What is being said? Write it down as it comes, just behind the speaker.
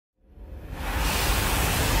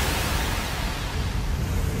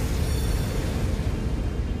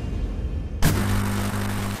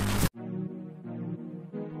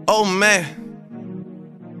Oh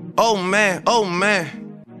man, oh man, oh man,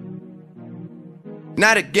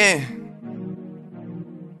 not again.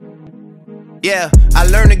 Yeah, I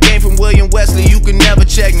learned the game from William Wesley, you can never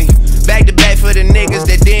check me. Back to back for the niggas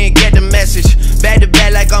that didn't get the message. Back to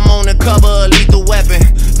back like I'm on the cover of Lethal Weapon.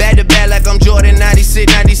 Back to back like I'm Jordan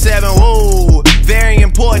 96, 97, whoa. Very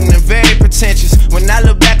important and very pretentious. When I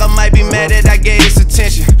look back I might be mad that I gave this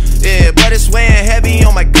attention. Yeah, but it's weighing heavy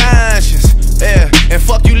on my conscience. Yeah, and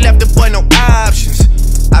fuck you left the boy no options.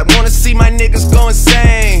 I wanna see my niggas go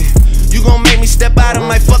insane. You gon' make me step out of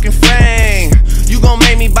my fucking frame. You gon'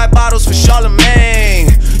 make me buy bottles for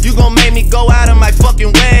Charlemagne. You gon' make me go out of my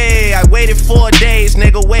fucking way. I waited 4 days,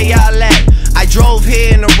 nigga, where y'all at? I drove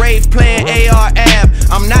here in a rave playing AR-AB.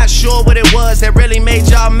 I'm not sure what it was that really made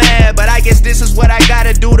y'all mad, but I guess this is what I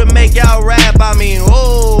gotta do to make y'all rap. I mean,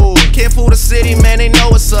 oh, can't fool the city, man, they know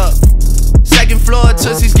what's up. Second floor,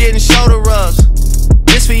 Tootsie's getting shoulder rubs.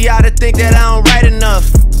 This for y'all to think that I don't write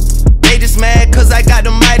enough. They just mad cause I got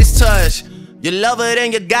the Midas touch. You love her,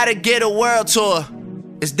 then you gotta get a world tour.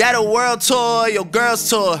 Is that a world tour or your girl's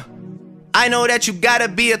tour? I know that you gotta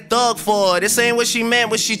be a thug for her. This ain't what she meant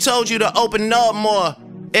when she told you to open up more.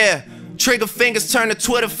 Yeah, trigger fingers turn to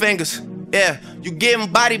Twitter fingers. Yeah, you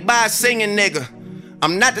getting bodied by a singing nigga.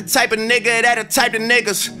 I'm not the type of nigga that'll type of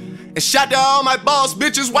niggas. And shout to all my boss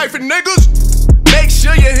bitches, wife and niggas. Make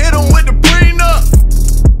sure you hit them with the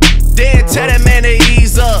prenup. Then tell that man to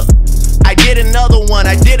ease up. I did another one,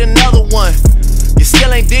 I did another one. You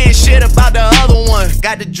still ain't did shit about the other one.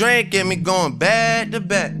 Got the drink in me going back to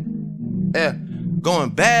back. Yeah,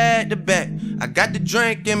 going back to back. I got the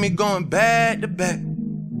drink in me going back to back.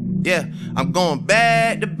 Yeah, I'm going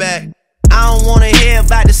back to back. I don't wanna hear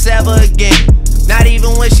about this ever again. Not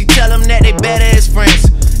even when she tell them that they better as friends.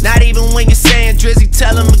 Not even when you're saying Drizzy,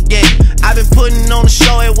 tell them again. I've been putting on the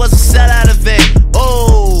show, it was a sellout event.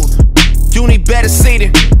 Oh, you need better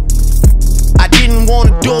seating. I didn't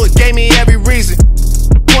wanna do it, gave me every reason.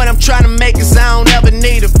 Point I'm trying to make is I don't ever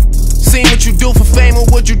need them. Seen what you do for fame or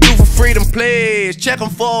what you do for freedom, please. Check them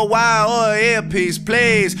for a while or an earpiece,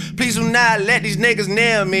 please. Please do not let these niggas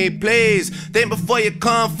near me, please. Think before you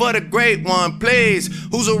come for the great one, please.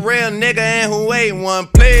 Who's a real nigga and who ain't one,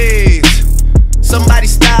 please. Somebody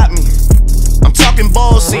stop me. I'm talking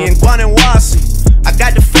Bossy and Guanawasi. I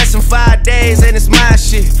got the fest in 5 days and it's my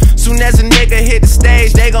shit. Soon as a nigga hit the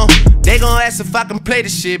stage, they gon' ask if I can play the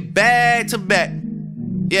shit back to back.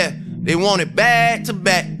 Yeah, they want it back to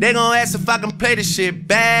back. They gon' ask if I can play the shit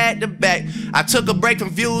back to back. I took a break from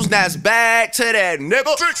views, now it's back to that,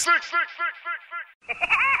 nigga.